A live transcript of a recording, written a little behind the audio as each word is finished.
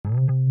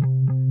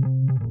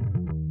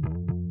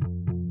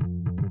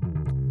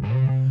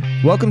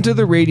Welcome to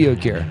The Radio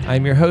Cure.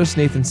 I'm your host,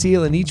 Nathan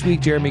Seal, and each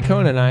week Jeremy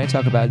Cohn and I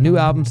talk about new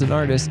albums and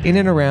artists in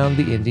and around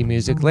the indie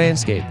music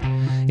landscape.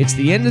 It's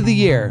the end of the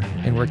year,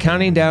 and we're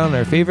counting down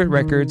our favorite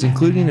records,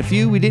 including a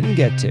few we didn't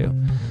get to.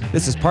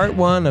 This is part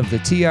one of the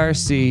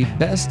TRC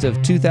Best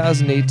of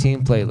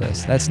 2018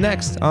 playlist. That's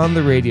next on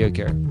The Radio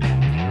Cure.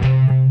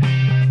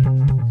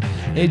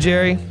 Hey,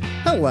 Jerry.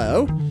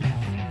 Hello.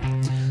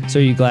 So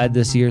are you glad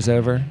this year's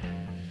over?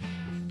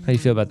 How do you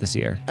feel about this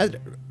year?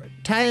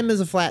 Time is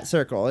a flat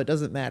circle. It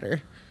doesn't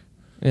matter.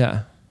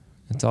 Yeah.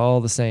 It's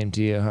all the same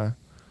to you, huh?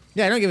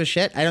 Yeah, I don't give a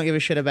shit. I don't give a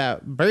shit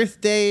about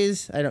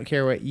birthdays. I don't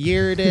care what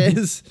year it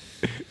is.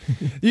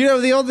 You know,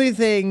 the only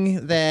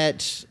thing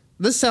that...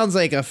 This sounds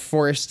like a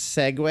forced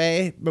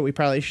segue, but we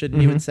probably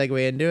shouldn't even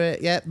segue into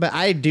it yet. But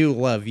I do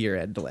love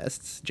year-end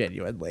lists,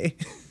 genuinely.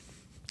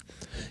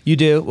 You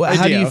do? Well,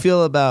 how do you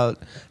feel about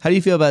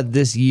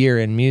this year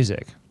in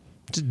music?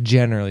 Just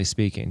generally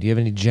speaking, do you have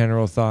any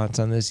general thoughts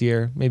on this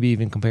year? Maybe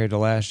even compared to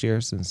last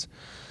year, since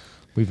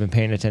we've been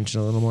paying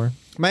attention a little more.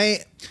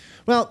 I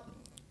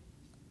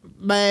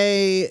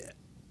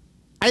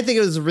think it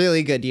was a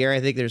really good year. I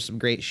think there's some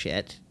great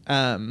shit.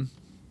 I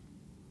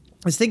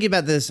was thinking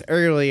about this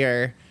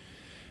earlier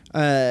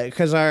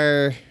because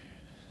our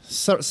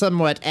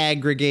somewhat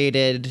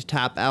aggregated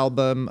top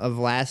album of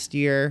last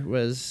year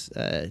was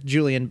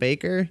Julian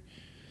Baker.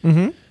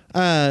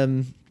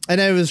 Mm-hmm. And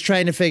I was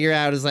trying to figure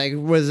out,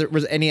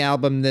 was any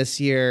album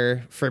this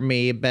year for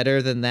me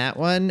better than that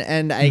one?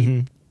 And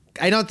I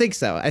don't think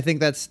so. I think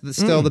that's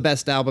still the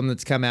best album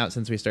that's come out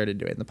since we started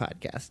doing the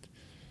podcast.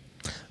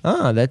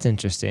 Oh, that's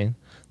interesting.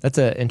 That's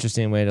an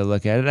interesting way to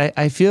look at it.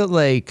 I feel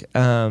like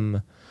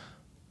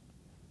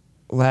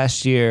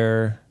last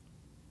year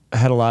I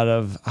had a lot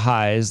of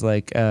highs,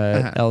 like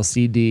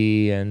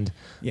LCD and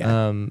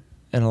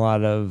a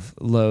lot of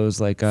lows,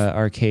 like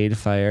Arcade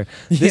Fire.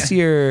 This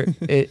year,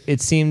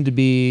 it seemed to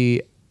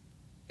be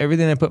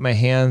everything I put my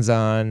hands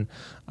on,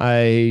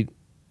 I,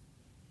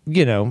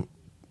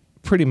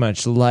 pretty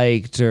much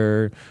liked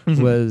or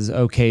was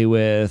okay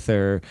with,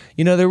 or,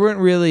 there weren't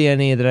really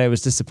any that I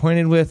was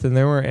disappointed with, and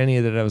there weren't any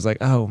that I was like,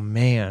 oh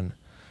man,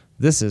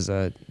 this is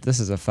a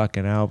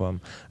fucking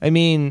album. I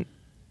mean,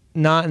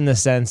 not in the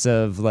sense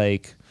of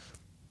like,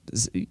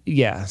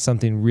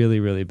 something really,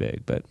 really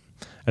big, but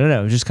I don't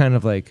know, just kind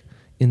of like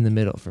in the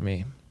middle for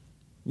me.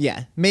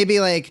 Yeah,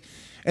 maybe like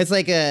it's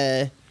like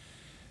an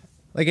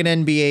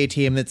NBA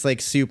team that's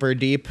like super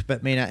deep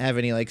but may not have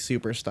any like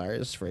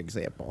superstars, for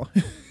example.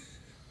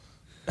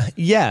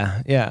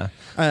 Yeah.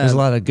 There's a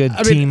lot of good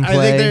team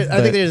play.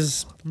 I think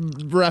there's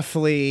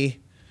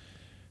roughly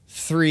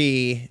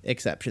 3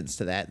 exceptions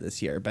to that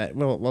this year, but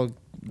we'll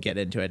get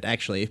into it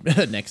actually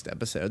next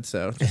episode.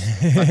 So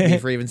fuck me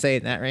for even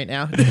saying that right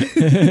now.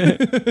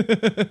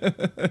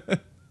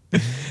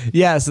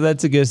 Yeah, so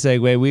that's a good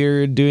segue.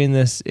 We're doing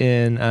this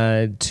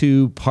in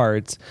 2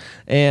 parts,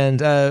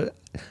 and I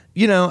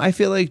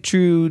feel like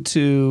true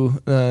to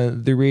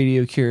the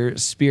Radio Cure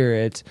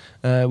spirit,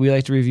 we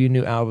like to review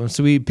new albums.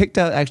 So we picked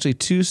out actually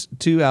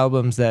two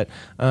albums that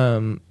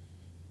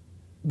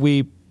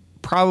we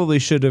probably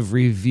should have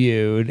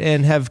reviewed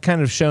and have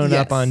kind of shown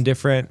up on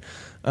different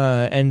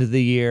end of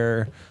the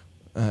year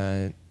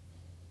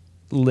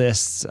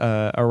lists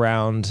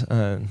around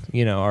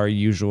our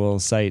usual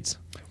sites.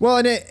 Well,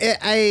 and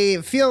I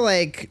feel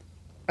like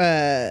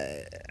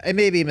I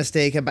may be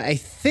mistaken, but I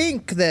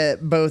think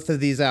that both of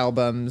these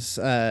albums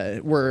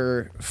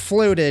were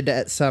floated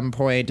at some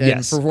point,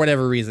 and for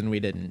whatever reason, we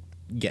didn't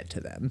get to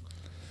them.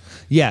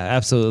 Yeah,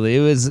 absolutely.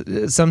 It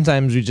was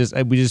sometimes we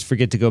just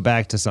forget to go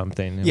back to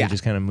something, and we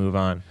just kind of move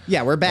on.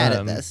 Yeah, we're bad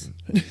at this.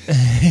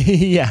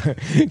 Yeah,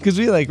 because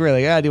we're like, do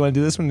you want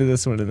to do this one,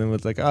 and then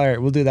it's like, all right,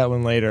 we'll do that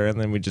one later,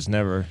 and then we just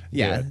never.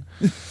 Yeah.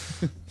 Do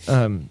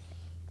it.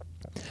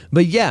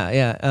 But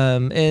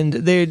and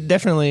they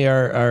definitely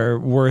are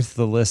worth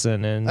the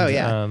listen, and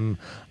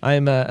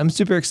I'm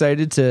super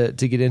excited to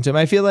get into them.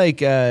 I feel like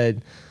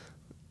the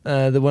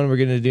one we're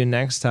going to do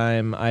next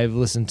time I've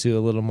listened to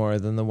a little more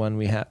than the one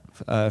we have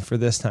for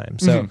this time.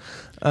 So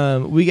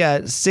we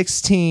got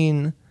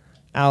 16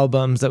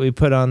 albums that we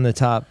put on the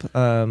top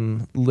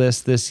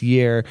list this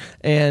year,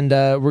 and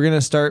we're going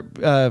to start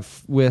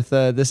with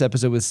this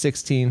episode with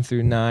 16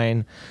 through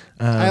 9.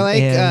 I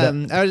like.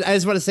 I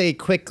just want to say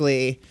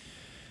quickly,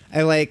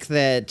 I like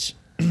that.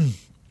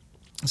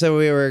 So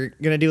we were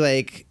gonna do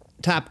like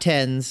top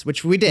 10s,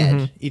 which we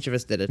did. Each of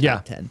us did a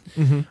top 10.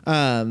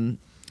 And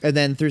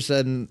then through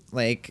some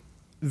like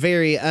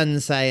very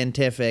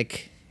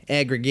unscientific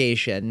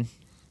aggregation,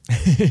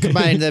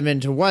 combined them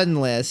into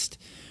one list.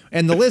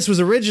 And the list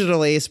was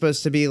originally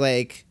supposed to be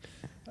like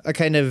a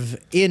kind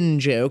of in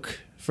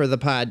joke for the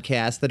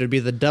podcast that would be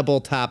the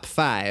double top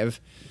 5.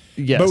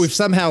 Yes. But we've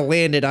somehow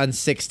landed on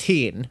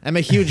 16. I'm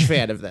a huge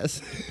fan of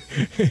this.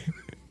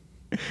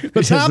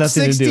 The top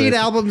 16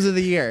 albums of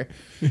the year.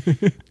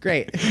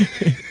 Great.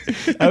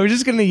 I was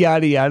just going to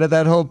yada yada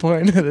that whole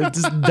point. It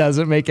just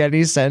doesn't make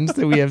any sense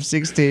that we have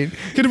 16.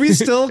 Could we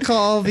still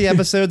call the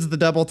episodes the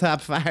double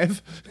top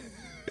 5?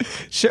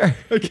 Sure.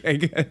 Okay,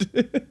 good.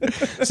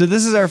 So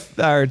this is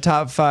our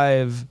top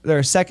 5,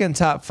 our second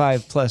top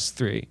 5 plus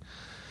 3.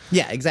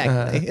 Yeah,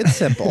 exactly. It's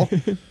simple.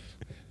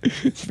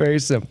 It's very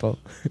simple.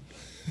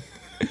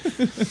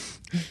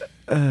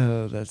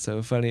 Oh, that's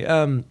so funny.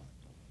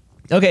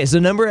 Okay, so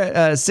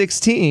number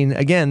 16,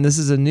 again, this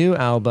is a new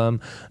album,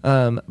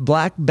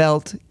 Black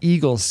Belt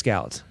Eagle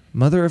Scout,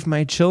 Mother of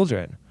My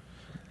Children.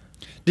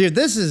 Dude,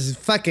 this is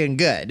fucking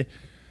good.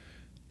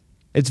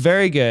 It's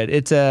very good.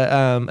 It's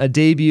a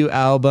debut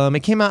album. It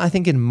came out, I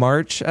think, in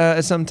March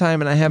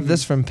sometime, and I have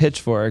this from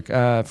Pitchfork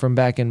from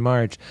back in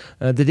March.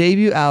 The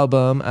debut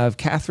album of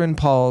Catherine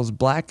Paul's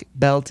Black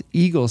Belt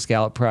Eagle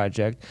Scout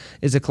project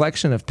is a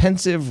collection of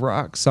pensive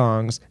rock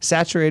songs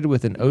saturated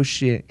with an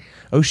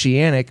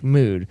oceanic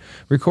mood.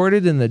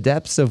 Recorded in the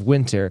depths of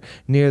winter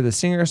near the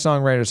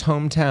singer-songwriter's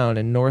hometown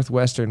in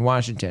northwestern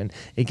Washington,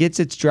 it gets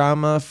its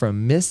drama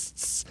from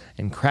mists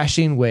and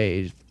crashing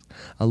waves.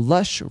 A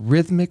lush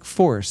rhythmic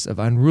force of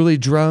unruly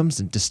drums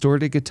and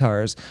distorted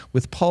guitars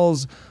with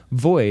Paul's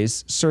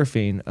voice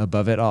surfing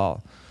above it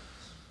all.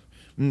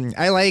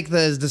 I like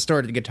those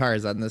distorted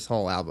guitars on this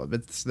whole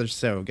album. They're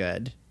so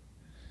good.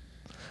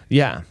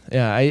 Yeah.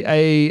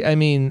 I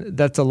mean,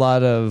 that's a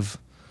lot of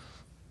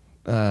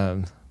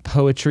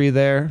poetry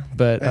there,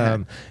 but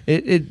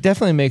it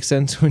definitely makes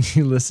sense when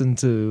you listen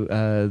to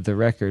the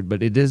record,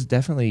 but it is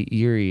definitely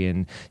eerie,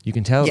 and you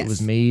can tell it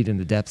was made in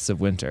the depths of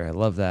winter. I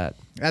love that.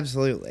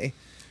 Absolutely.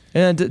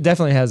 And it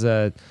definitely has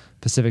a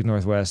Pacific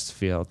Northwest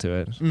feel to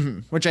it. Mm-hmm.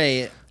 Which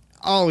I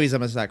always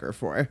am a sucker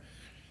for.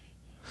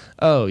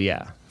 Oh,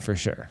 yeah, for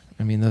sure.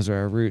 I mean, those are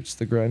our roots,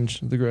 the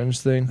grunge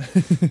thing.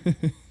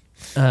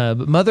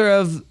 But Mother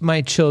of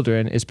My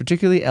Children is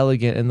particularly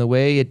elegant in the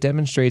way it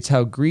demonstrates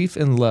how grief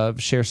and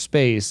love share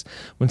space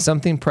when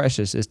something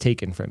precious is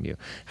taken from you,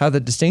 how the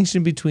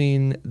distinction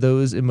between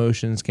those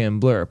emotions can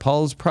blur.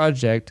 Paul's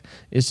project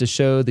is to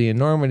show the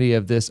enormity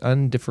of this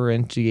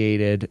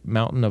undifferentiated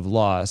mountain of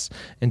loss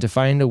and to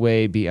find a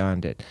way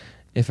beyond it.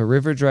 If a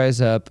river dries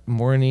up,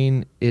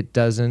 mourning, it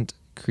doesn't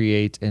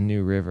create a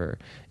new river.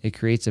 It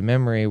creates a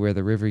memory where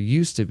the river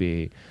used to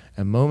be,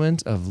 a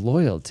moment of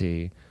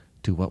loyalty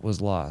to what was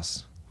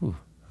lost. Ooh.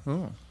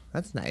 Oh,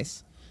 that's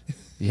nice.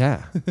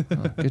 Yeah.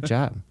 Oh, good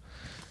job.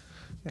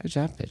 Good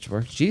job,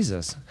 Pitchfork.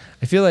 Jesus.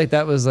 I feel like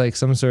that was like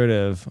some sort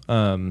of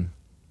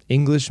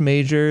English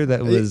major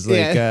that was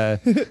like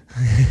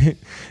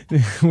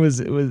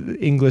was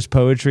English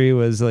poetry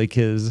was like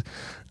his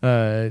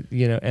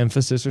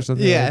emphasis or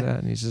something like that.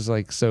 And he's just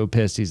like so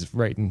pissed he's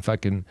writing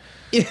fucking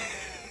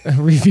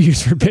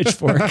reviews for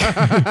Pitchfork.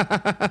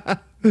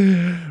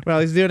 Well,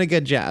 he's doing a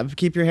good job.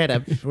 Keep your head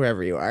up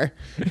wherever you are.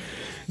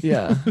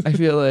 Yeah, I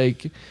feel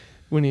like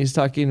when he's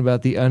talking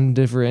about the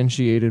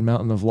undifferentiated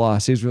mountain of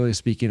loss, he's really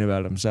speaking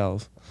about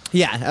himself.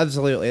 Yeah,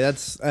 absolutely.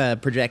 That's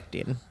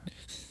projecting.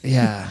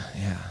 Yeah.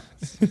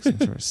 It's like some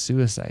sort of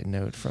suicide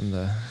note from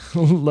the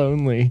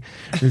lonely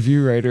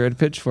review writer at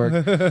Pitchfork.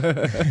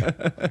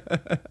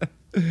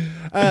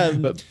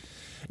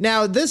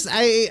 Now, this,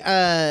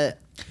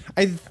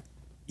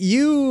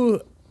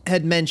 you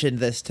had mentioned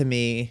this to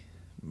me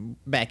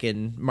back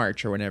in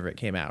March or whenever it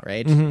came out,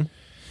 right?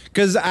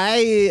 Because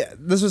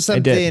this was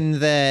something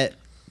that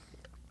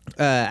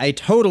I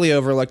totally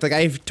overlooked. Like,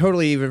 I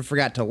totally even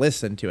forgot to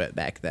listen to it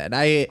back then.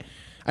 I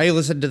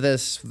listened to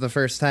this for the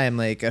first time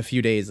like a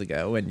few days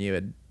ago when you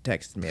had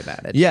texted me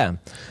about it. Yeah.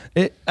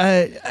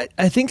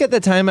 I think at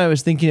the time I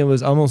was thinking it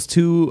was almost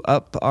too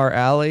up our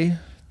alley.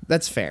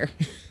 That's fair.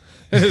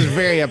 It was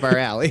very up our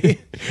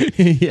alley.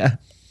 Yeah.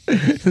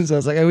 So I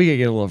was like, we could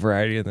get a little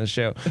variety in this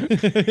show.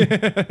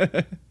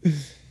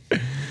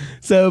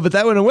 But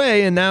that went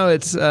away, and now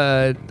it's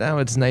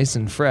nice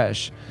and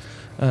fresh.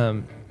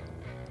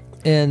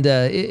 And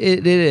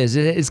it is.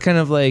 It's kind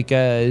of like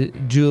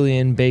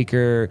Julian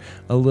Baker,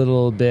 a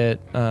little bit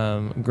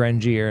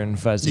grungier and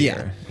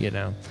fuzzier,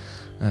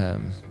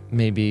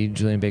 maybe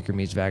Julian Baker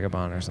meets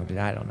Vagabond or something.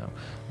 I don't know.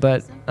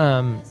 But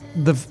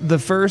the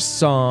first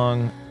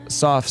song,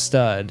 Soft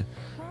Stud,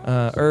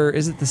 or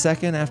is it the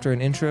second after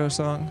an intro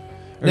song?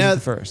 Or is it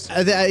the first?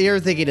 You're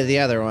thinking of the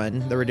other one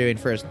that we're doing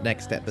first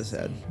next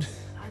episode.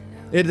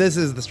 This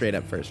is the straight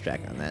up first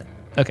track on that.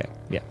 Okay,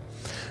 yeah.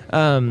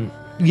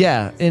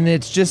 Yeah, and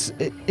it's just,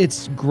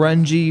 it's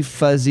grungy,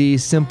 fuzzy,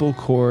 simple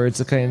chords.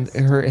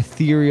 Her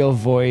ethereal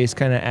voice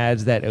kind of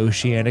adds that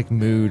oceanic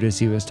mood as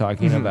he was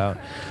talking about.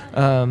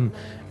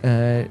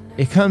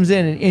 It comes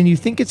in and you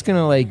think it's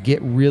gonna like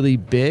get really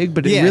big,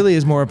 but it really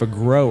is more of a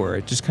grower.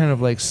 It just kind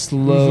of like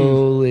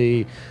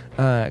slowly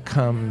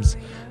comes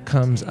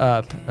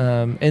up,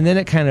 and then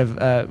it kind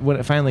of when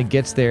it finally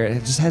gets there,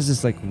 it just has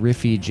this like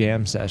riffy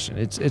jam session.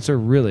 It's a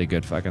really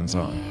good fucking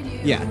song.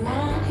 Yeah.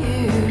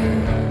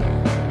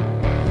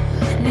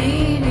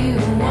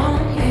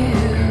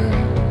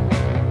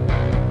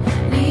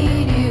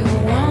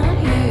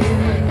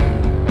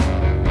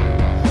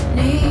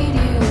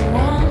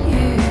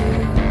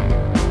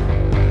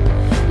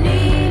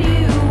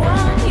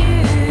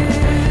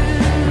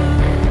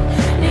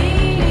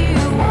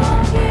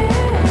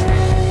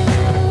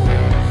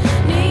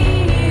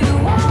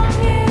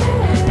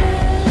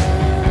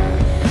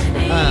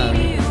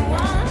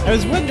 I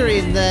was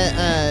wondering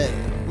that,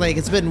 like,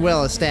 it's been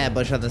well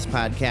established on this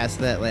podcast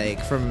that, like,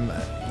 from,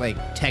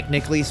 like,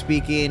 technically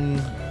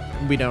speaking,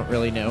 we don't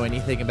really know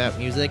anything about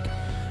music.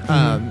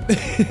 But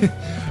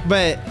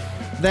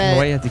that...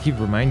 Why you have to keep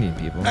reminding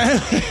people?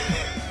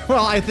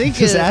 Well, I think...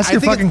 Just ask your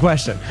fucking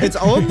question. It's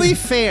only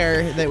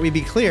fair that we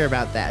be clear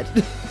about that.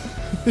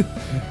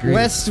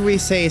 Lest we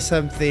say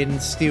something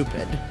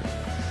stupid.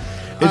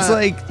 It's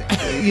like,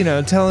 you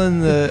know,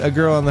 telling a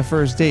girl on the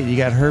first date you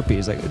got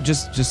herpes. Like,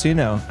 just so you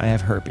know, I have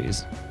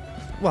herpes.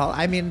 Well,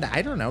 I mean,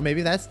 I don't know.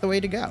 Maybe that's the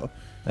way to go.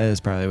 That is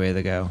probably the way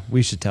to go.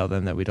 We should tell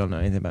them that we don't know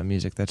anything about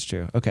music. That's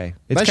true. Okay.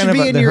 It's that kind should of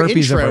be in the your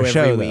herpes of intro our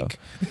show, every week.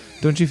 though.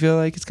 Don't you feel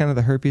like it's kind of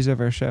the herpes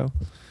of our show?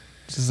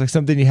 It's just like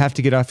something you have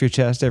to get off your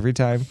chest every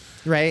time.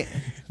 Right?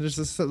 There's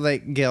just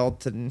like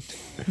guilt and...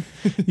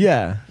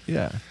 Yeah.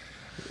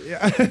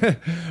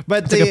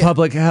 But it's like a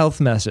public health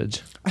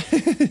message.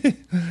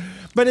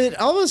 But it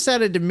almost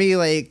sounded to me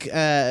like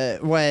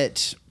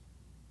what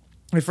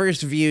I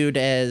first viewed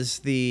as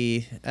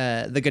the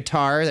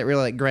guitar, that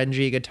really like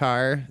grungy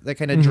guitar that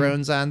kind of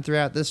drones on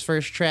throughout this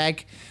first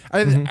track.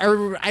 I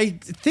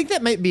think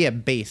that might be a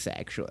bass,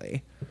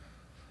 actually.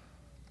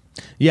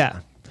 Yeah.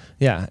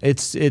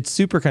 It's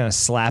super kind of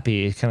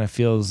slappy. It kind of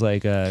feels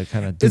like a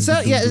kind of...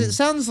 It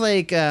sounds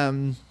like...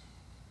 what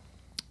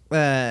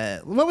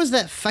was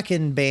that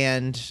fucking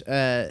band?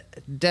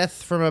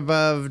 Death from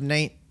Above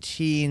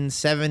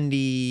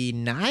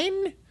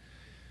 1979?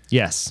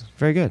 Yes.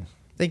 Very good.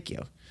 Thank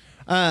you.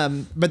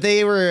 But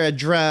they were a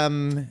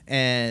drum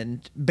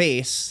and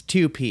bass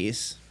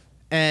two-piece.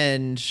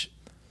 And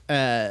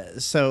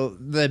so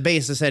the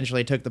bass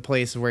essentially took the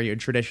place of where you would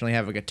traditionally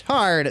have a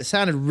guitar, and it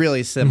sounded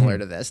really similar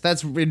to this.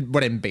 That's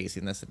what I'm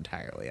basing this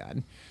entirely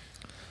on.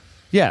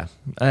 Yeah.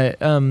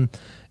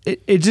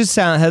 It just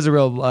has a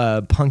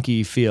real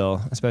punky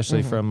feel,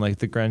 especially from like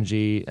the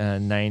grungy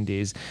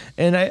 90s.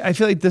 And I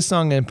feel like this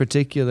song in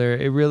particular,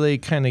 it really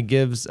kind of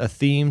gives a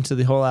theme to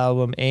the whole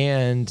album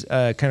and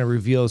kind of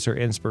reveals her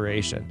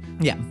inspiration.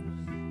 Yeah.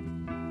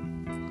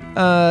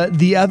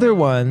 The other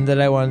one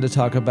that I wanted to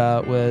talk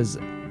about was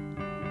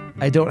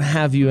I Don't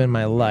Have You in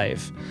My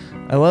Life.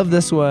 I love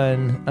this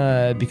one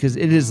because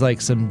it is like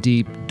some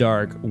deep,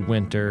 dark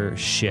winter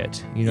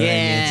shit. You know what I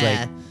mean? It's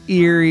like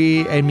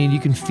eerie. I mean, you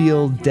can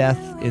feel death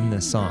in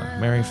this song.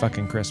 Merry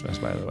fucking Christmas,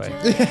 by the way.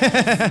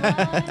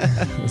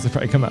 This will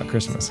probably come out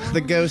Christmas.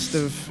 The ghost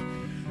of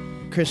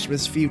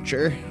Christmas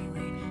future.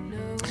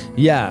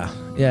 Yeah,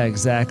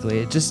 exactly.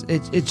 It just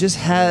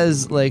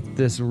has like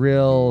this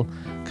real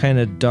kind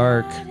of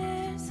dark,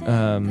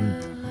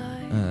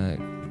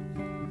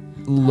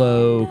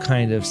 low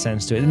kind of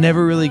sense to it. It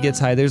never really gets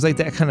high. There's like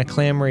that kind of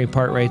clamory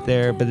part right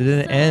there, but then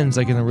it ends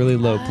like in a really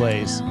low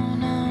place.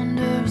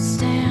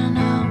 Understand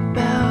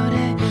about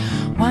it,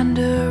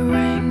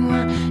 wondering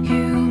what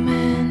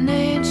human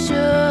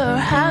nature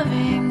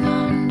having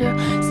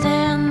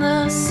understand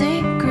the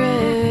secrets.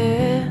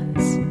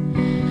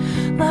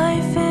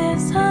 Life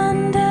is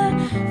under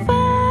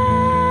fire.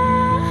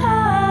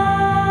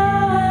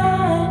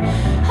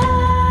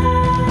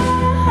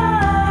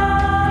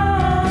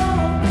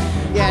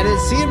 Yeah, and it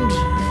seemed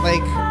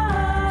like,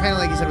 kind of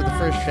like you said with the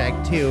first track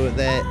too,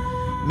 that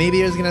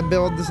maybe it was gonna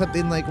build to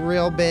something like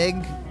real big.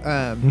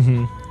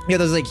 Yeah,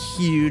 those like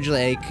huge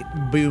like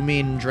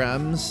booming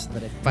drums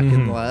that I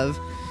fucking love,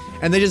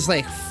 and they just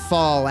like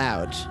fall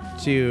out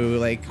to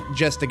like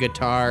just a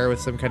guitar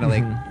with some kind of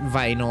like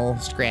vinyl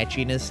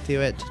scratchiness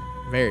to it.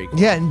 Very cool.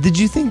 Yeah, did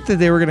you think that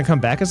they were gonna come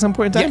back at some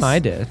point in time? Yes. I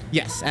did.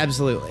 Yes,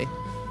 absolutely.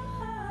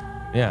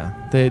 Yeah,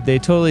 they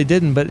totally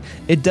didn't, but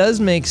it does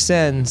make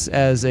sense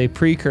as a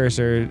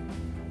precursor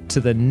to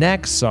the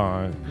next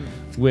song,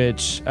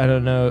 which I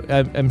don't know.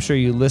 I'm sure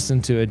you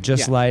listened to it.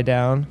 Just Lie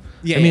Down.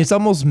 Yeah, I mean, it's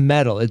almost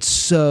metal. It's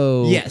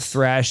so Yes.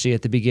 thrashy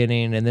at the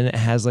beginning, and then it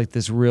has like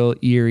this real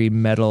eerie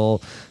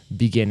metal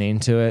beginning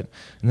to it,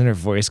 and then her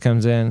voice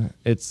comes in.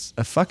 It's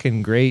a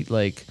fucking great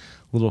like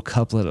little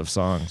couplet of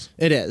songs.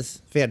 It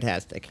is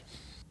fantastic.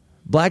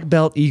 Black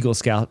Belt Eagle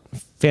Scout,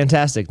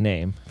 fantastic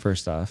name.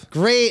 First off,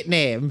 Great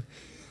name.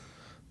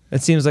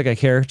 it seems like a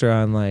character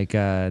on like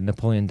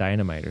Napoleon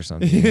Dynamite or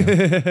something. You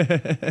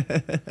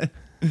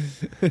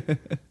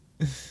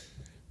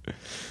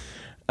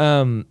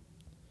know?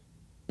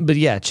 But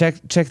yeah,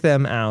 check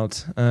them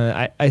out.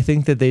 I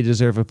think that they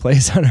deserve a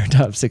place on our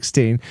top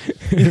 16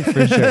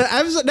 for sure.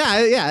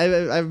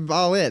 I'm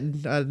all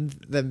in on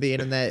them being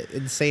in that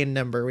insane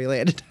number we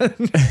landed on.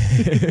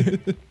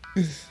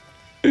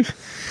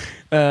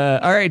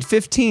 All right,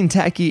 15,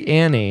 Tacky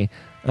Annie,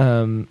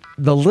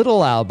 the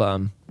Little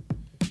album.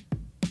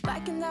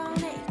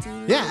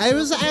 Yeah, I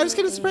was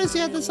kind of surprised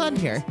you had this on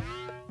here.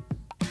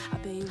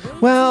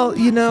 Well,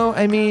 you know,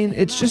 I mean,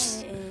 it's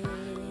just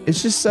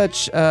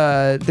such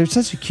they're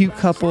such a cute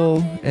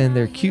couple, and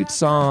they're cute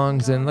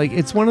songs, and like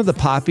it's one of the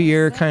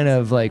poppier kind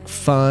of like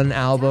fun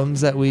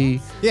albums that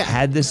we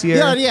had this year.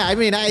 Yeah. I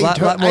mean, I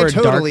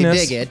totally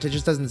dig it. It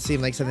just doesn't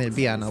seem like something to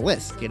be on a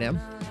list, you know.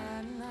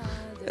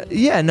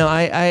 Yeah, no,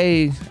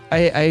 I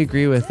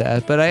agree with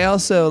that, but I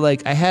also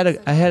like I had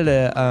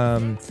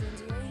a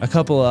a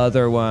couple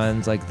other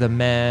ones like The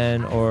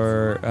Men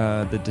or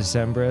The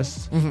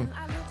Decemberists. Mm-hmm.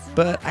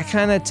 But I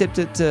kind of tipped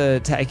it to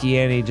Tacky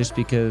Annie just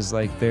because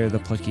like they're the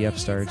plucky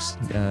upstarts.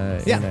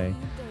 And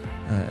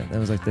that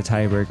was like the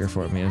tiebreaker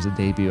for me. It was a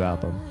debut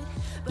album.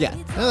 Yeah,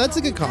 oh, that's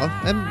a good call.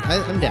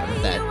 I'm down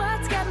with that.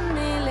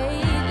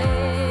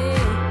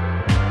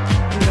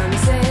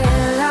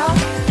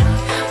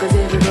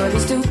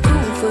 Everybody's too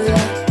cool for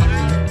that.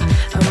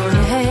 I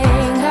wanna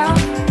hang out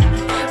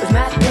with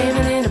Matt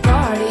Damon in a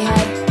party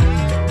hat.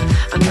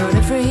 I'm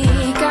gonna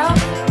freak out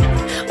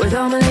with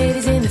all my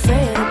ladies in the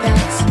fanny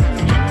packs.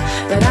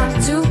 But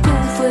I'm too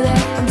cool for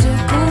that. I'm too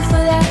cool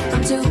for that.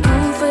 I'm too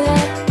cool for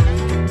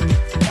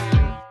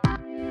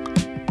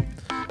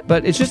that.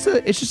 But it's just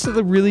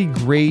a really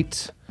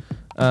great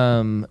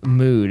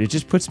mood. It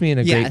just puts me in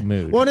a great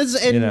mood. Well,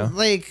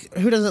 like,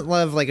 who doesn't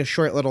love like a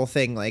short little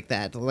thing like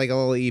that, like a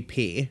little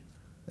EP?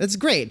 It's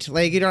great.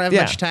 Like, you don't have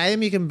much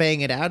time, you can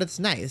bang it out. It's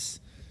nice.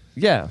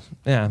 Yeah.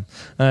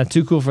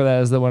 Too Cool for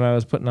That is the one I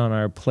was putting on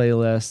our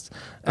playlist.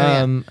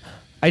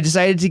 I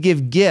decided to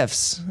give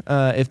gifts.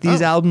 If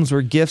these albums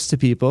were gifts to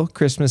people,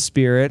 Christmas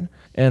spirit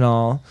and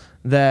all,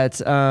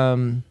 that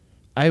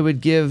I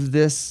would give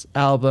this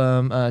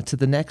album to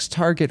the next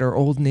Target or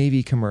Old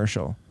Navy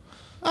commercial.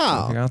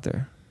 Oh, if you're out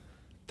there.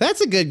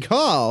 That's a good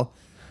call.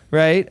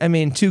 Right? I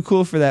mean, Too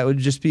Cool for That would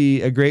just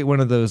be a great one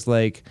of those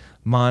like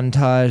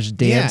montage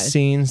dance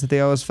scenes that they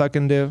always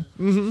fucking do.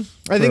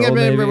 Mm-hmm. I think I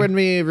remember when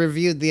we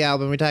reviewed the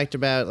album, we talked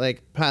about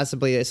like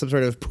possibly some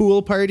sort of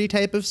pool party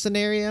type of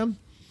scenario.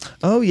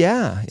 Oh,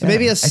 yeah. So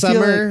maybe a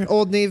summer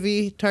Old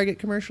Navy Target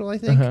commercial, I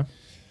think. Uh-huh.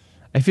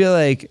 I feel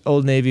like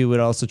Old Navy would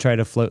also try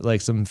to float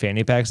like some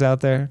fanny packs out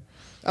there.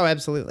 Oh,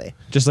 absolutely.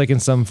 Just like in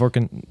some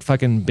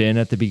fucking bin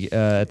at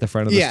the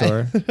front of the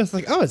store. It's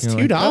like, oh, it's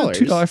 $2. Like,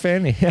 $2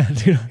 fanny. Yeah,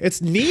 $2.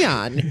 It's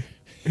neon.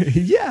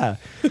 Yeah,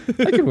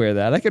 I could wear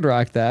that. I could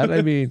rock that.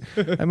 I mean,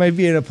 I might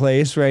be in a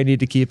place where I need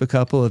to keep a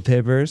couple of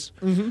pippers,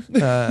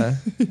 for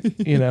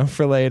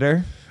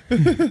later.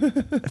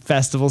 A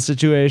festival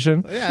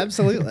situation. Yeah,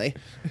 absolutely.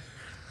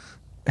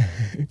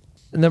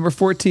 Number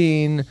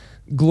 14,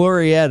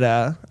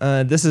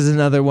 Glorietta. This is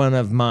another one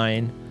of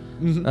mine.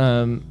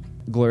 Mm-hmm.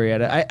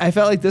 Glorietta. I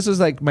felt like this was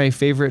like my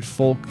favorite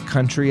folk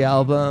country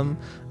album.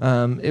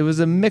 It was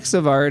a mix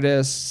of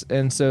artists,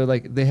 and so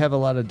like they have a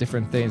lot of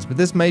different things. But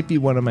this might be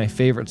one of my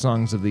favorite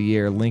songs of the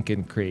year,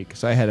 Lincoln Creek.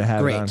 So I had to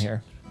have it on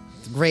here.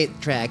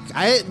 Great track.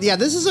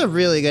 This is a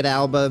really good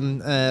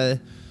album. A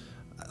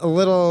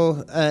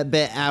little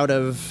bit out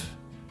of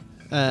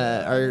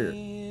our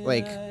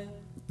like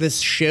this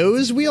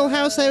show's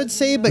wheelhouse, I would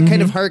say, but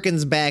kind of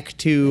harkens back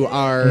to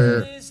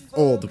our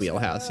old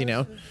wheelhouse, you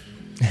know?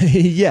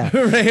 Yeah.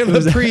 Right,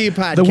 the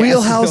pre-podcast. The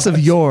wheelhouse of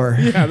yore.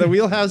 Yeah, the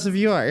wheelhouse of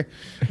yore.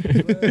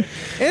 And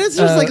it's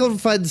just like a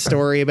fun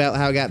story about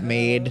how it got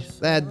made.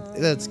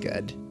 That's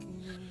good.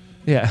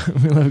 Yeah,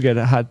 we love a good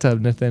hot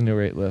tub Nathaniel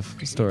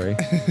Rateliff story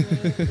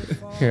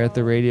here at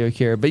the Radio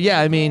Cure. But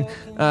yeah, I mean,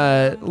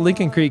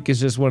 Lincoln Creek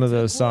is just one of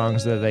those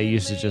songs that I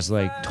used to just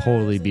like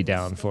totally be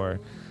down for.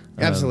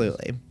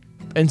 Absolutely.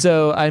 And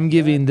so I'm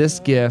giving this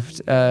gift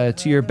to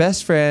your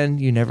best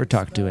friend you never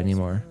talk to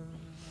anymore.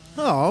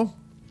 Oh.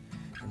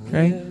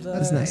 Right?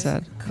 Isn't that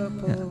sad? Yeah,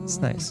 it's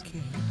nice.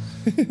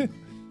 In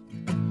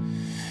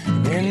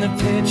the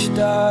pitch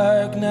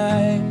dark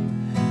night,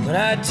 when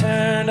I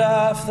turned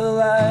off the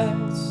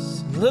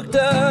lights, looked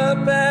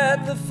up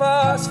at the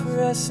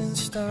phosphorescent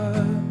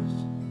stars,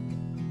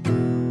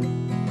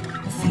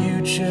 the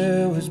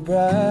future was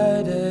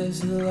bright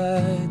as the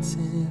lights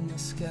in the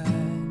sky,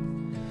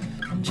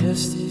 and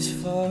just as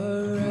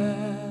far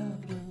out.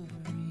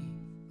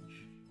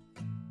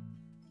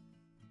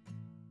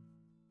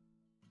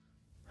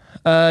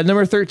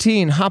 Number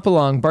 13, Hop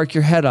Along, Bark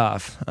Your Head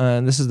Off.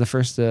 This is the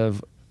first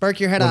of Bark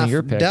Your Head Off,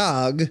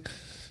 Dog.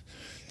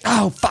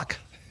 Oh, fuck.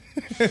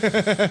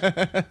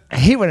 I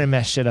hate when I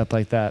mess shit up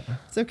like that.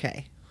 It's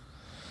okay.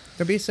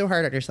 Don't be so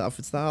hard on yourself.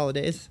 It's the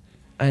holidays.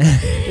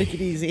 Take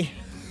it easy.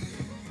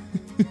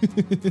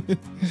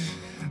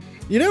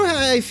 You know how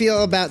I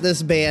feel about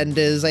this band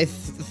is I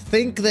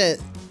think that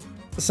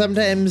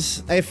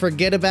sometimes I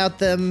forget about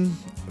them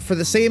for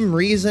the same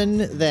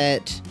reason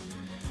that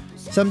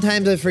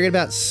sometimes I forget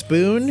about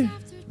Spoon.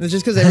 It's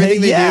just because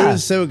everything they do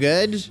is so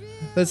good.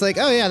 But it's like,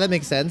 oh yeah, that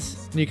makes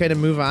sense. And you kind of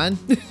move on.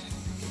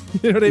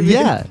 You know what I mean?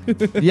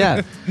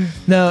 Yeah.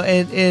 No,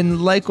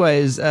 and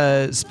likewise,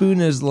 Spoon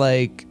is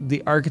like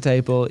the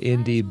archetypal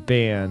indie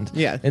band.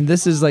 Yeah. And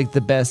this is like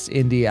the best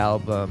indie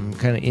album,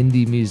 kind of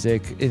indie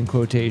music in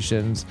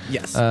quotations.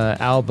 Yes.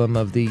 Album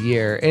of the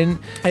year. And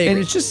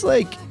it's just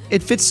like,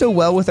 it fits so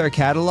well with our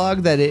catalog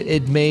that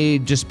it may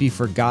just be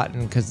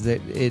forgotten because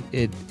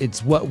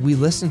it's what we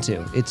listen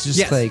to. It's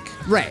just like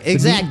right, the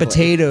exactly. meat and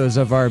potatoes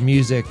of our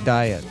music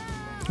diet.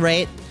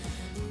 Right.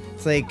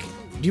 It's like,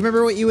 do you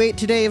remember what you ate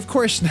today? Of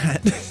course not.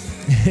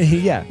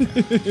 Yeah.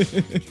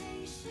 It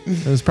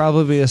was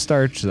probably a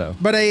starch though.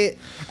 But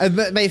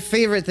my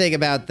favorite thing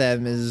about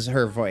them is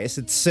her voice.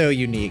 It's so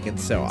unique and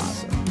so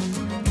awesome.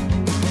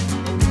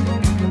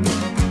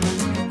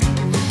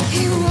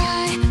 Hey,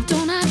 why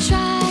don't I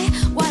try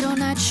what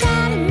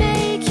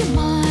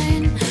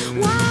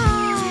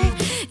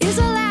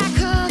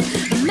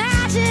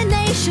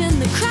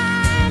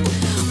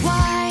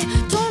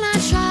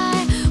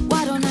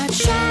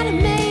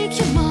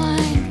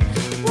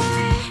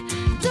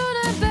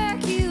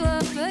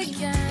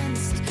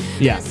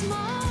Yeah,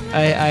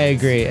 I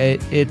agree.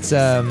 It's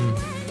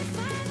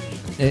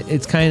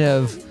kind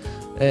of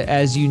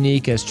as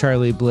unique as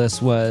Charlie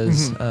Bliss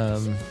was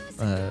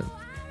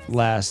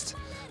last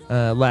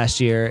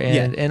year,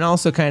 and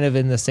also kind of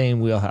in the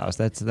same wheelhouse.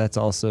 That's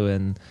also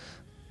in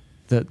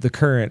the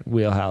current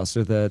wheelhouse,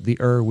 or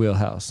the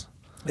wheelhouse.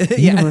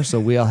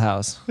 Universal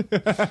wheelhouse.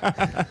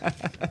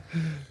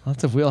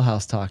 Lots of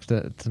wheelhouse talk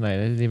tonight. I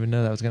didn't even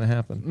know that was going to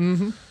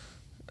happen.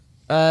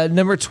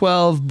 Number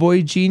 12,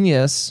 Boy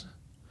Genius,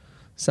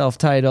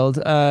 self-titled.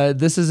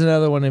 This is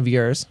another one of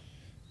yours.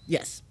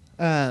 Yes.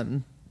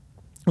 It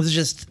was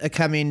just a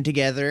coming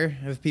together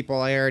of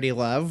people I already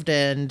loved,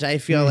 and I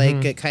feel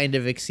like it kind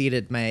of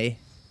exceeded my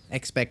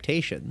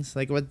expectations.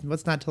 Like,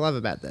 what's not to love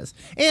about this?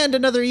 And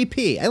another EP.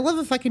 I love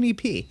a fucking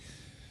EP.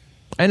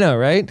 I know,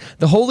 right?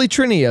 The holy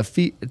trinity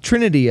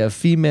of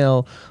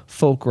female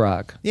folk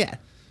rock. Yeah,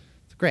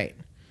 it's great.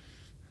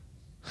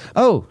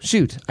 Oh,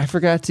 shoot. I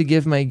forgot to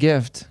give my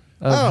gift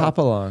of Hop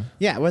Along.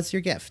 Yeah, what's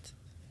your gift?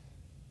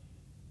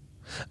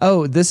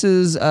 Oh, this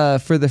is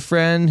for the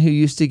friend who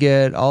used to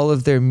get all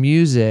of their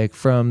music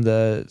from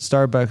the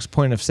Starbucks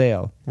point of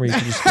sale, where you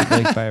could just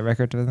buy a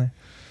record from there.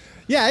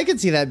 Yeah, I could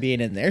see that being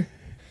in there.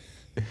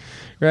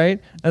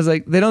 Right? I was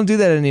like, they don't do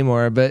that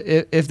anymore, but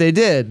if they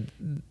did,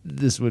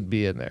 this would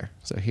be in there.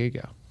 So here you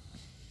go.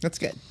 That's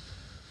good.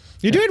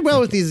 You're doing well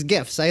with these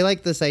gifts. I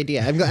like this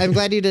idea. I'm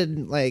glad you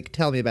didn't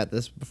tell me about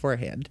this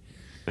beforehand.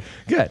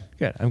 Good.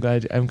 I'm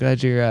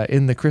glad you're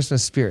in the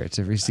Christmas spirit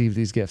to receive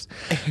these gifts.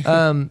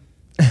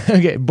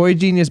 Okay, Boy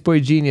Genius,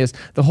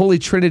 the holy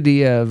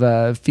trinity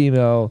of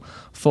female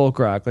folk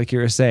rock, like you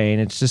were saying.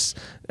 It's just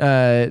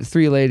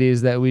three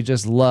ladies that we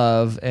just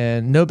love,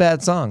 and no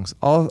bad songs.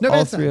 All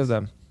three of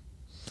them.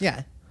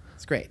 Yeah,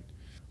 it's great.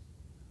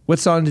 What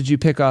song did you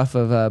pick off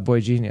of Boy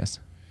Genius?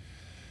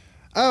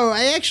 Oh,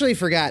 I actually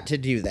forgot to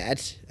do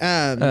that.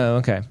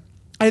 Okay.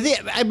 But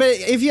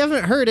if you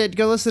haven't heard it,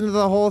 go listen to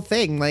the whole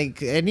thing.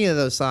 Like, any of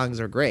those songs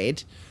are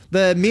great.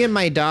 The Me and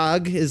My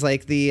Dog is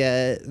like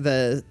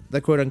the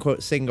quote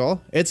unquote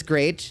single. It's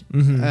great.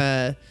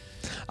 I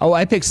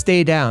picked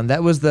Stay Down.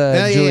 That was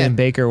the Julian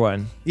Baker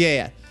one.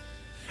 Yeah.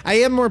 I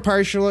am more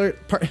partialer.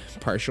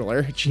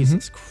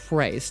 Jesus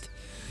Christ.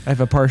 I have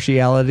a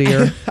partiality.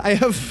 I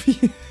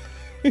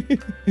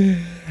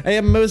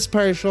am most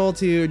partial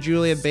to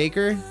Julia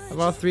Baker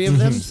of all three of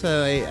them,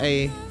 so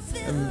I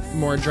am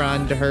more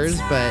drawn to hers,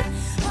 but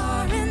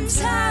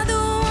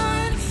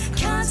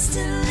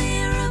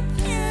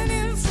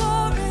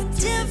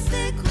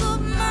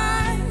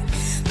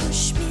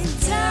push me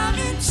down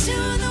into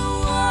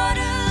the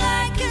water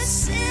like a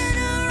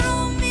sinner,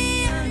 roll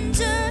me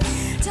under.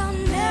 I'll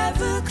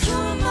never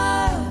come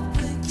up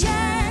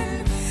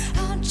again.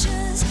 I'll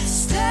just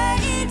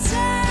stay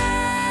down.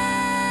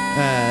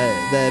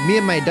 The Me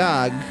and My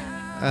Dog,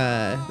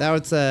 that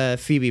was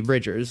Phoebe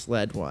Bridgers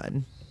led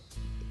one.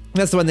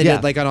 That's the one they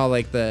did on all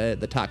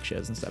the talk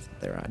shows and stuff that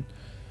they're on.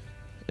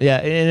 Yeah,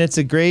 and it's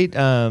a great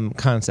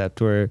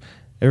concept where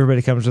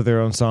everybody comes with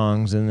their own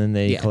songs and then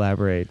they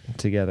collaborate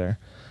together.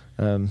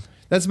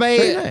 That's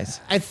very nice.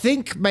 I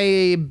think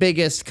my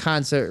biggest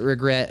concert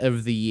regret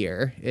of the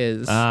year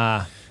is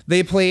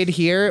they played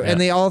here and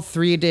they all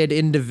three did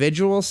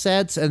individual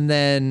sets and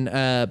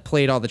then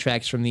played all the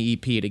tracks from the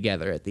EP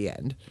together at the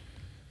end.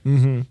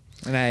 And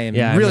I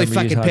am really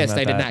fucking pissed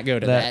I did not go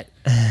to that.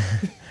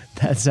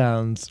 That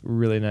sounds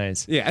really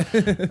nice. Yeah.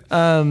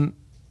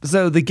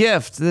 So the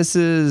gift, this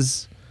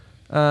is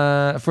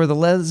for the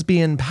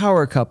lesbian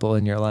power couple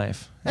in your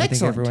life. Excellent. I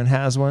think everyone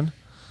has one.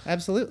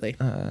 Absolutely.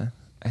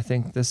 I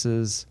think this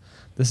is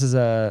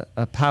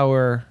a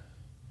power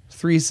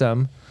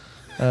threesome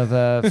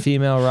of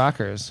female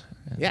rockers.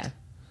 Yeah,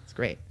 it's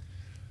great.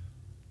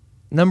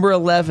 Number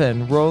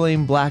 11,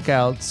 Rolling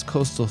Blackouts,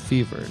 Coastal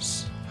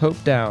Fevers,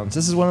 Hope Downs.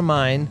 This is one of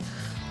mine.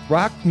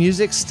 Rock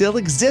music still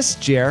exists,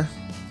 Jer.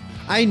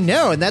 I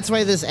know, and that's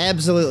why this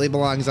absolutely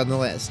belongs on the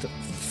list.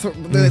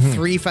 The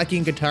three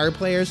fucking guitar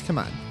players, come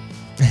on.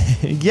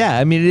 Yeah,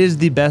 I mean, it is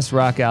the best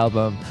rock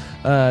album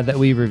that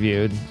we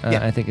reviewed.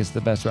 I think it's the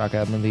best rock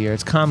album of the year.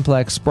 It's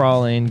complex,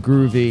 sprawling,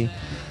 groovy,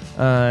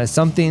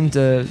 something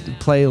to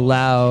play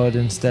loud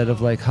instead of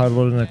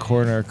huddled in a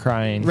corner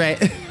crying. Right.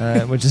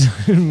 Which is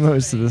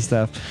most of the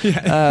stuff.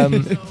 Yeah.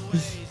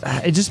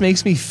 It just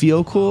makes me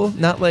feel cool.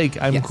 Not like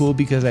I'm cool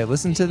because I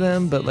listen to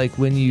them, but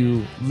when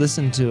you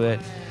listen to it,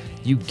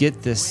 you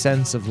get this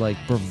sense of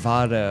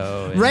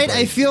bravado. Right.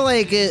 I feel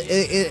like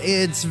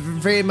it's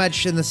very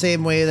much in the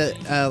same way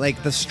that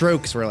the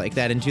Strokes were like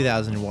that in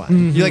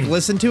 2001. You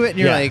listen to it and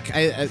you're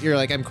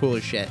like, I'm cool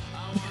as shit.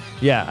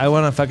 Yeah. I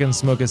want to fucking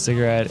smoke a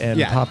cigarette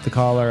and pop the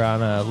collar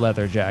on a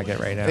leather jacket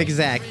right now.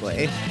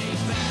 Exactly.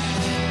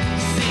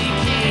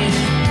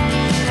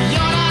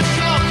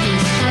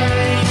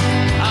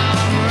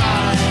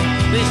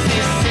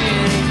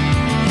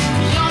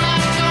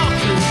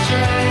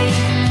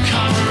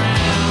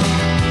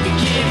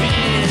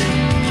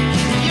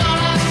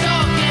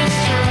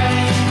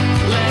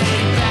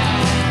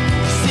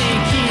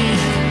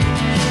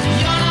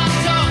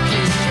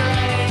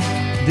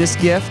 This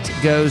gift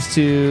goes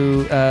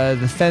to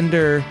the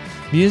Fender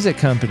music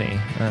company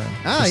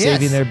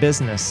saving their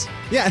business.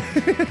 Yeah.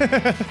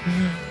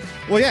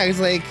 Well, yeah, it's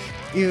like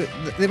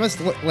they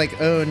must like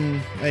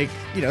own like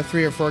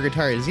 3 or 4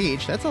 guitars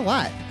each. That's a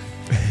lot.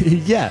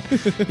 Yeah,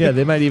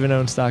 they might even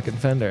own stock and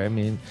Fender. I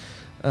mean,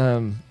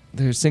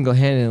 they're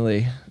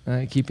single-handedly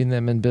keeping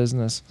them in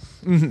business.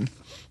 Mm-hmm.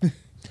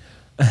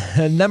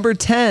 Number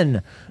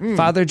 10,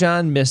 Father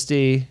John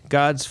Misty,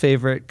 God's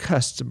favorite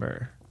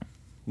customer.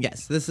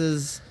 Yes, this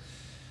is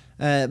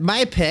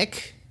my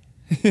pick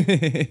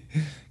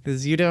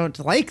because you don't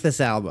like this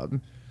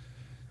album.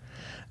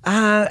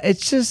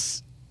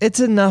 It's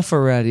enough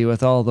already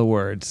with all the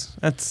words.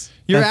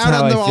 You're out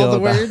on all the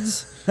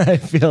words. I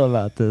feel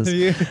about this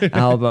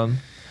album.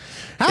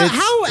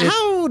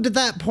 How did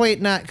that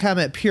point not come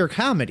at pure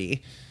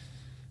comedy?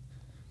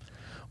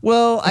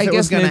 Well, I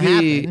guess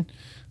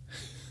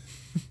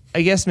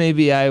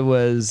maybe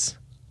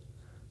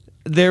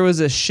there was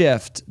a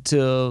shift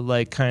to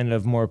like kind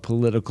of more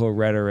political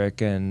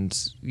rhetoric and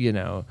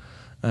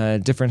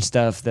different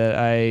stuff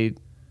that's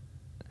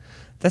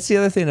the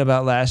other thing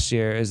about last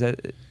year is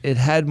that it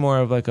had more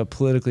of like a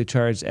politically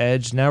charged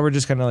edge. Now we're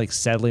just kind of like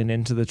settling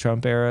into the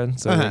Trump era. And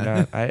so we're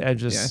not, I'm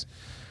just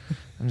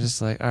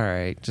like, all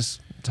right,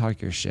 just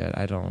talk your shit.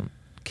 I don't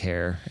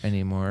care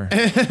anymore.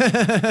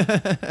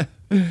 I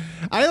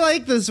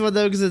like this one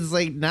though because it's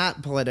like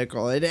not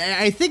political.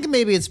 I think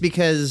maybe it's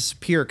because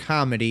pure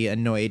comedy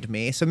annoyed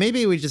me. So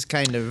maybe we just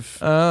kind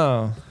of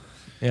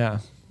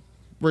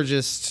we're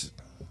just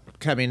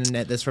coming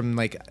at this from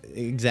like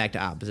exact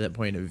opposite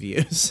point of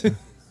views.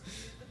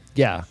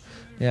 Yeah.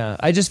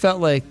 I just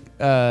felt like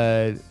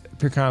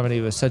pure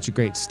comedy was such a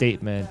great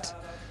statement,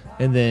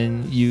 and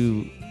then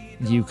you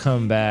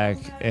come back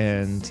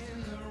and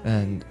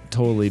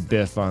totally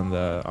biff on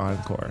the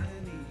encore.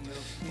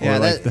 Or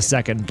like the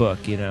second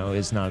book,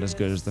 is not as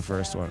good as the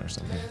first one or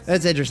something.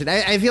 That's interesting.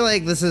 I feel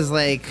like this is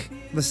like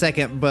the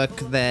second book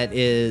that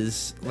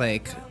is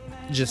like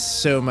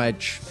just so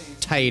much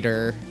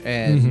tighter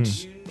and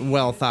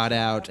well thought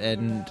out,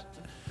 and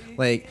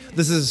like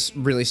this is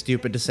really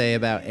stupid to say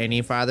about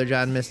any Father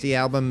John Misty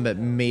album, but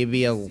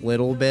maybe a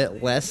little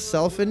bit less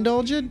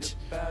self-indulgent.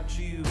 About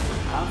you,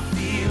 I'm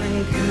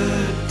feeling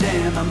good,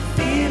 damn, I'm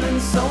feeling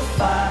so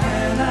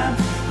fine. I'm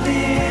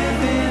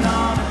living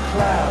on a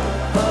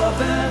cloud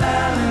above an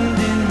island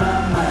in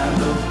my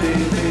mind. Oh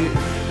baby,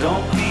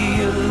 don't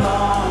be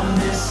alarmed,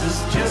 this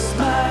is just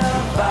my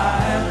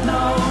vibe.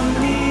 No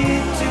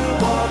need to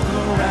walk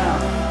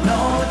around,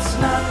 no, it's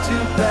not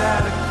too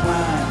bad a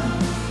climb.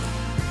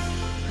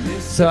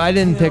 So I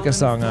didn't pick a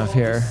song off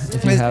here.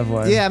 If you have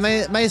one,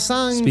 my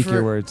song. Speak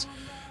your words.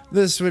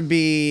 This would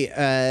be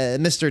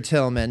Mr.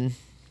 Tillman,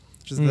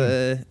 which is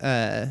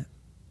the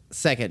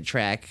second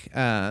track,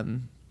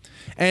 and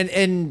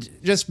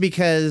just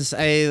because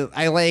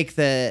I like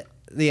the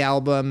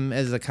album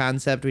as a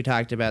concept. We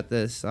talked about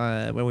this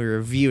when we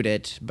reviewed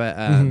it, but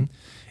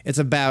it's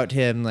about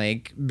him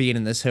like being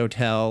in this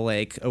hotel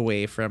like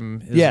away from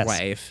his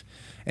wife,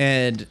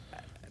 and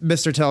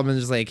Mr.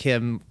 Tillman's like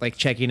him like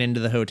checking into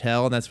the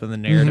hotel, and that's when the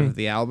narrative of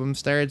the album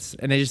starts.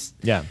 And I just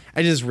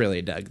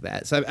really dug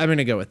that. So I'm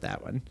gonna go with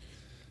that one.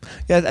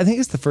 Yeah, I think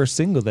it's the first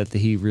single that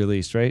he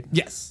released, right?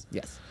 Yes.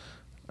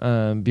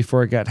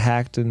 Before it got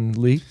hacked and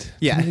leaked.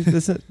 Yeah.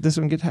 This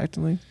one get hacked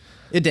and leaked?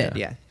 It did,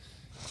 yeah.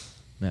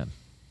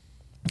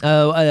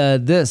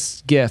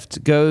 This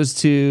gift goes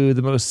to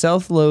the most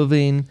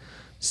self-loathing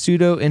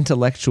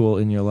pseudo-intellectual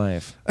in your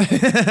life.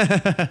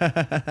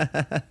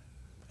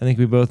 I think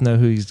we both know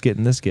who's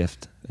getting this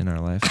gift in our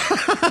life.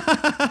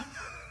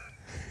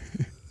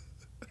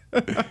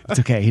 It's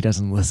okay. He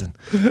doesn't listen.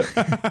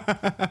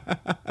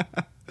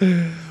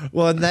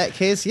 Well, in that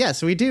case,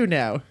 yes, we do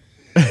now.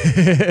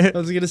 I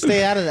was going to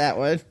stay out of that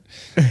one.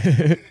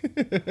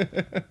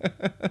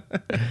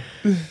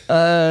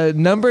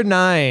 Number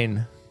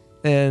 9,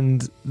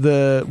 and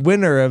the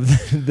winner of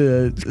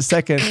the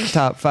second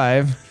top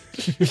 5.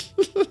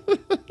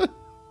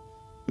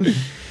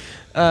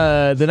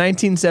 The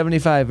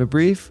 1975, A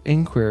Brief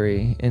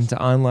Inquiry into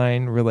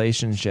Online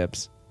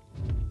Relationships.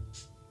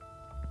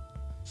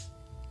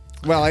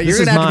 Well, you're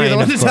going to have to be the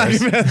one to talk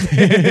about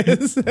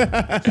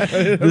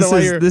this.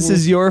 This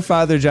is your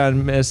Father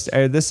John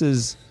Misty. This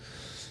is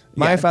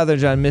my Father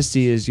John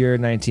Misty is your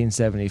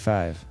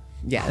 1975.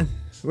 Yeah,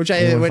 which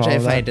I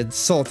find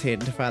insulting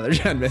to Father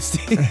John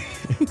Misty.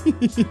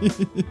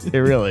 It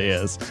really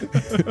is.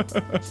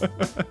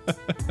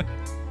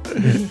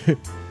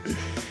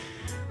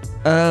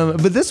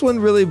 But this one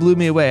really blew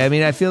me away. I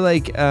mean, I feel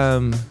like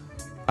I'm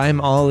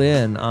all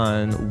in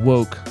on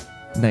woke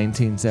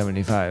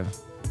 1975.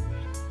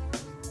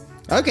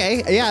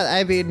 Okay, yeah,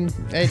 I mean,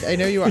 I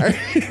know you are.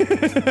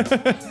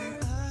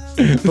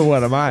 But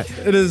what am I?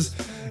 It is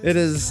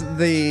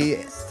the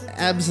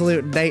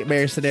absolute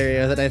nightmare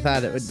scenario that I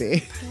thought it would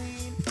be.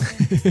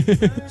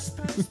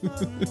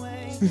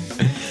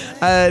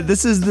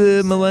 This is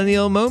the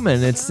millennial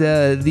moment. It's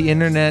the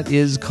internet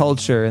is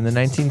culture, and the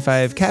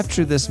 1905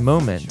 capture this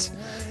moment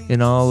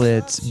in all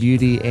its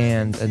beauty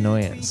and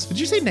annoyance. Did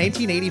you say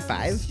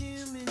 1985?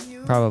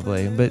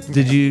 Probably. But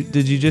did you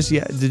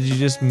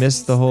just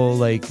miss the whole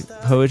like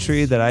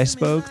poetry that I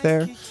spoke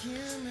there?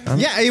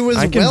 Yeah, it was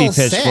well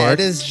said.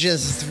 It's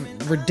just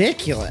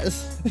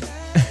ridiculous.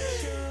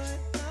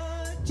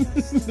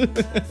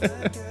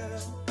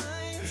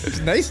 It's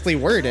nicely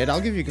worded.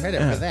 I'll give you credit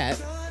for that.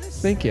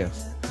 Thank you.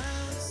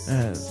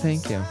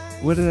 Thank you.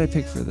 What did I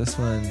pick for this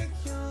one?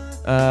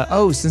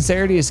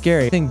 Sincerity is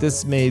Scary. I think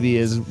this maybe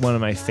is one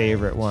of my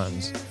favorite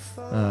ones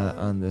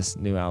on this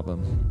new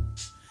album.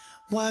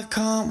 Why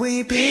can't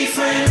we be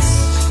friends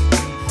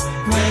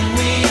when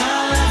we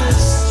are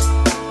lovers?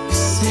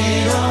 'Cause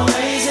it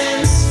always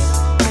ends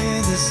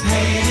with us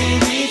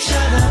hating each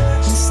other.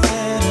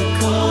 Instead of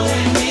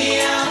calling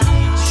me out,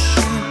 you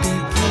should be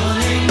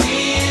pulling me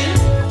in.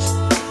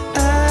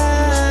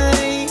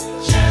 I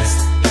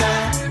just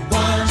got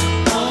one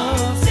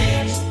more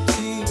thing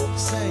to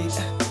say.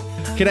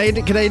 Can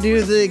I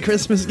do the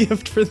Christmas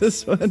gift for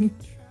this one?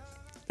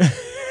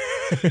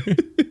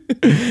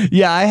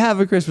 Yeah, I have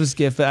a Christmas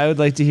gift, but I would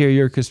like to hear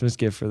your Christmas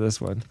gift for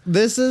this one.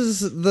 This is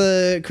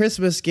the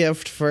Christmas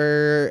gift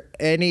for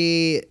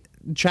any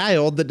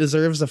child that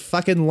deserves a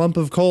fucking lump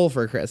of coal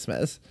for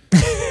Christmas.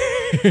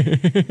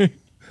 This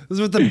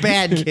is what the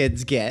bad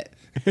kids get.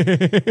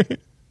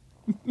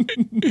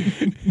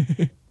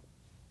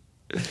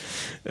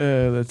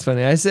 That's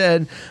funny. I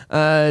said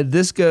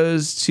this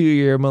goes to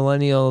your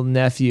millennial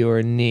nephew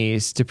or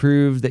niece to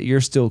prove that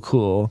you're still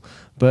cool,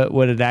 but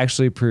what it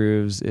actually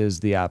proves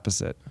is the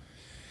opposite.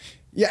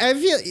 Yeah, I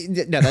feel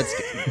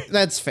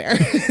that's fair.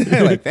 I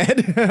like that.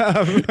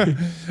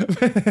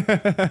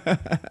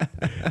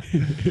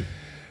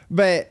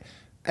 But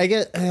I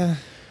get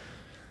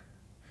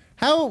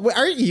how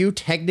aren't you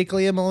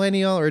technically a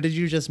millennial, or did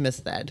you just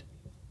miss that?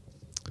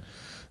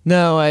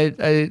 No,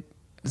 I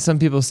some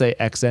people say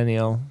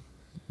exennial,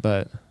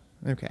 but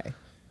okay,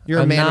 you're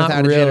a man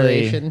without a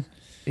generation.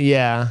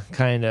 Yeah,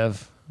 kind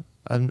of.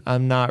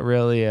 I'm not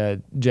really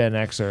a Gen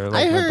Xer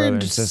like my brother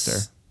and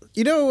sister.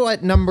 You know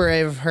what number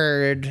I've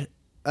heard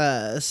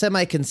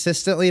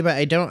semi-consistently, but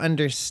I don't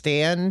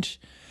understand,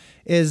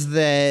 is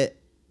that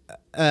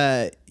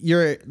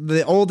you're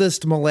the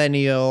oldest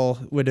millennial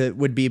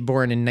would be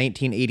born in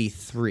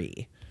 1983.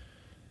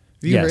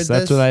 Have you heard this?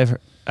 That's what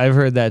I've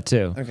heard that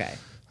too. Okay.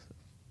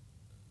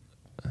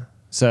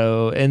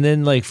 So, and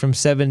then like from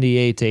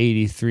 78 to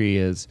 83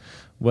 is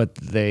what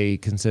they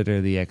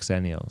consider the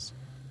exennials.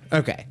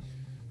 Okay.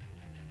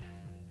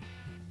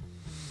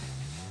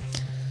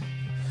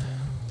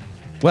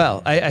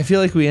 Well, I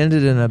feel like we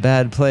ended in a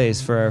bad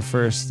place for our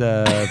first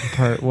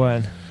part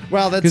one.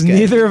 Well, that's because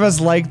neither of us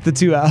liked the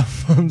two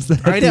albums.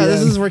 I know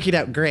this is working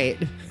out great.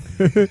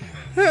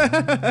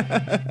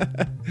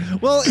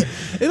 Well,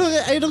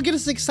 it'll get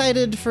us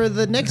excited for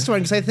the next one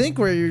because I think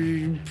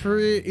we're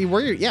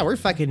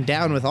fucking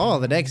down with all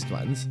the next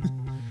ones.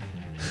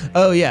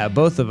 Oh yeah,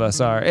 both of us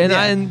are,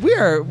 and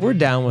we're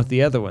down with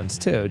the other ones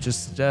too.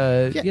 Just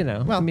well,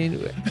 I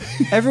mean,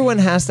 everyone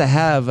has to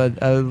have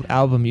a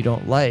album you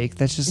don't like.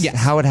 That's just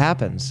how it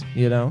happens,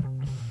 you know.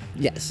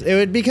 Yes, it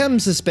would become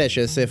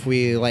suspicious if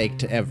we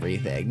liked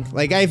everything.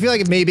 Like, I feel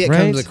like maybe it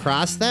comes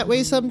across that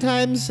way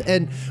sometimes,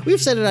 and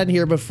we've said it on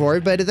here before,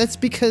 but that's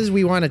because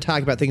we want to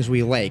talk about things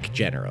we like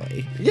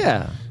generally.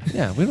 Yeah, we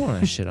don't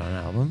want to shit on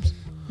albums.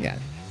 Yeah,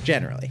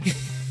 generally.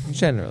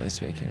 Generally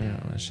speaking, we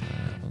don't want to shit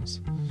on albums.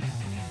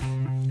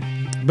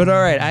 But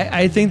all right,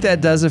 I think that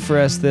does it for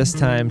us this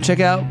time. Check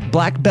out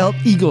Black Belt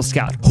Eagle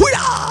Scout.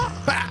 Hoo-yah!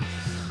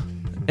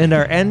 And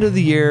our end of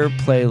the year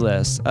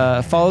playlist.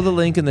 Follow the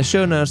link in the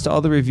show notes to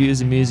all the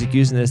reviews and music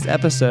used in this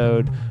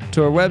episode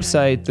to our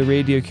website,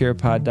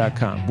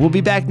 theradiocurepod.com. We'll be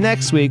back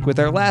next week with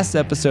our last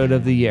episode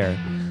of the year.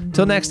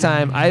 Till next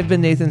time, I've been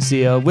Nathan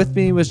Seal. With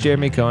me was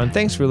Jeremy Cohen.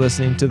 Thanks for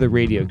listening to The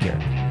Radio Cure.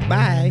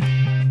 Bye.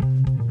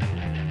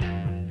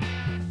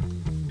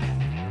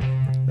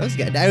 That was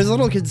good. I was a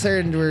little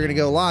concerned we were going to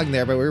go long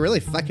there, but we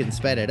really fucking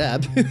sped it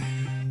up.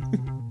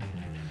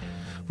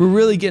 We're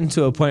really getting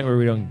to a point where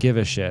we don't give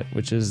a shit,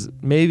 which is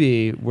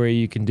maybe where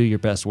you can do your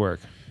best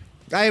work.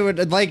 I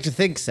would like to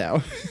think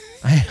so.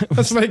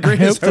 That's my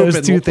greatest hope.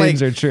 Those two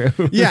things are true.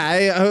 Yeah,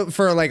 I hope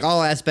for like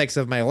all aspects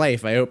of my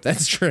life, I hope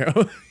that's true.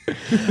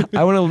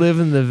 I want to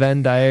live in the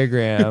Venn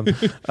diagram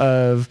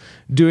of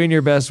doing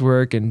your best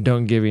work and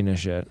don't giving a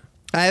shit.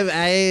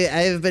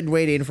 I've been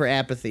waiting for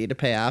apathy to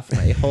pay off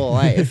my whole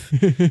life.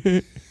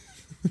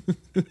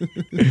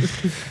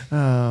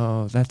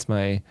 Oh, that's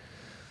my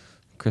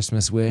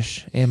Christmas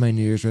wish and my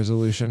New Year's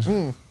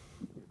resolution.